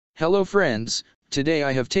Hello friends, today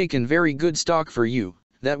I have taken very good stock for you,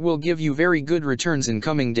 that will give you very good returns in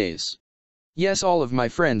coming days. Yes, all of my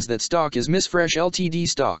friends, that stock is Missfresh Ltd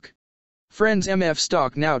stock. Friends, MF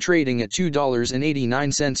stock now trading at $2.89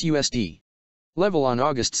 USD. Level on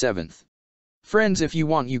August 7th. Friends, if you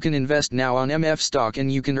want you can invest now on MF stock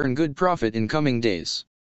and you can earn good profit in coming days.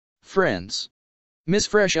 Friends.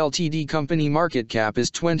 Missfresh Ltd company market cap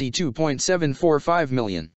is 22.745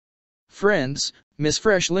 million. Friends,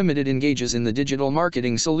 Missfresh Ltd engages in the digital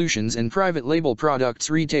marketing solutions and private label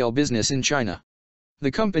products retail business in China.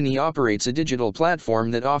 The company operates a digital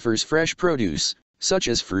platform that offers fresh produce, such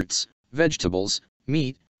as fruits, vegetables,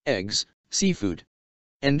 meat, eggs, seafood,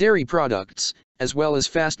 and dairy products, as well as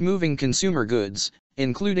fast-moving consumer goods,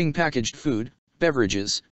 including packaged food,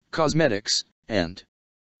 beverages, cosmetics, and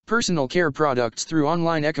personal care products through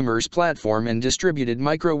online e-commerce platform and distributed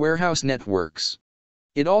micro-warehouse networks.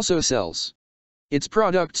 It also sells its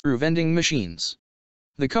products through vending machines.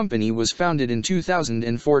 The company was founded in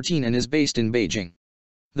 2014 and is based in Beijing,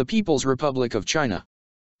 the People's Republic of China.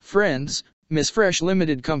 Friends, Missfresh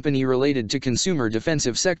Ltd company related to consumer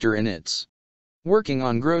defensive sector and its working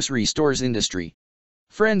on grocery stores industry.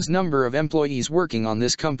 Friends, number of employees working on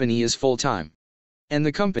this company is full-time. And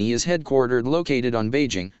the company is headquartered located on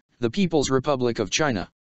Beijing, the People's Republic of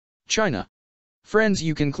China. China. Friends,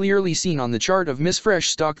 you can clearly see on the chart of Missfresh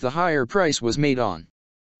stock the higher price was made on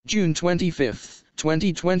June 25,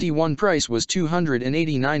 2021. Price was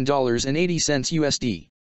 $289.80 USD.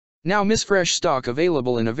 Now Missfresh stock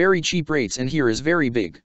available in a very cheap rates, and here is very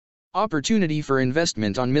big opportunity for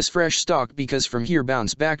investment on Missfresh stock, because from here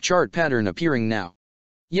bounce back chart pattern appearing now.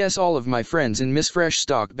 Yes, all of my friends, in Missfresh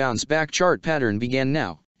stock bounce back chart pattern began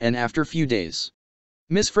now, and after few days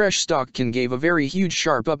Missfresh stock can give a very huge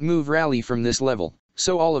sharp up move rally from this level.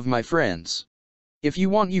 So all of my friends, if you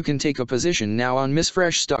want you can take a position now on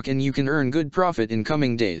Missfresh stock and you can earn good profit in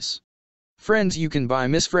coming days. Friends, you can buy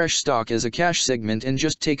Missfresh stock as a cash segment and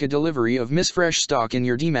just take a delivery of Missfresh stock in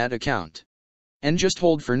your demat account. And just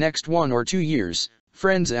hold for next 1 or 2 years.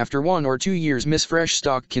 Friends, after 1 or 2 years Missfresh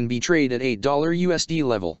stock can be traded at $8 USD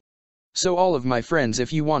level. So all of my friends,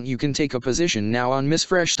 if you want you can take a position now on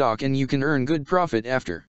Missfresh stock and you can earn good profit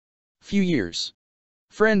after few years.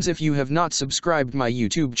 Friends, if you have not subscribed my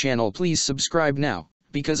YouTube channel, please subscribe now,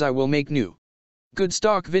 because I will make new good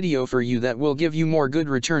stock video for you that will give you more good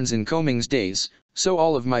returns in coming days. So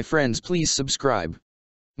all of my friends, please subscribe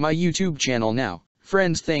my YouTube channel now.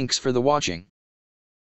 Friends, thanks for the watching.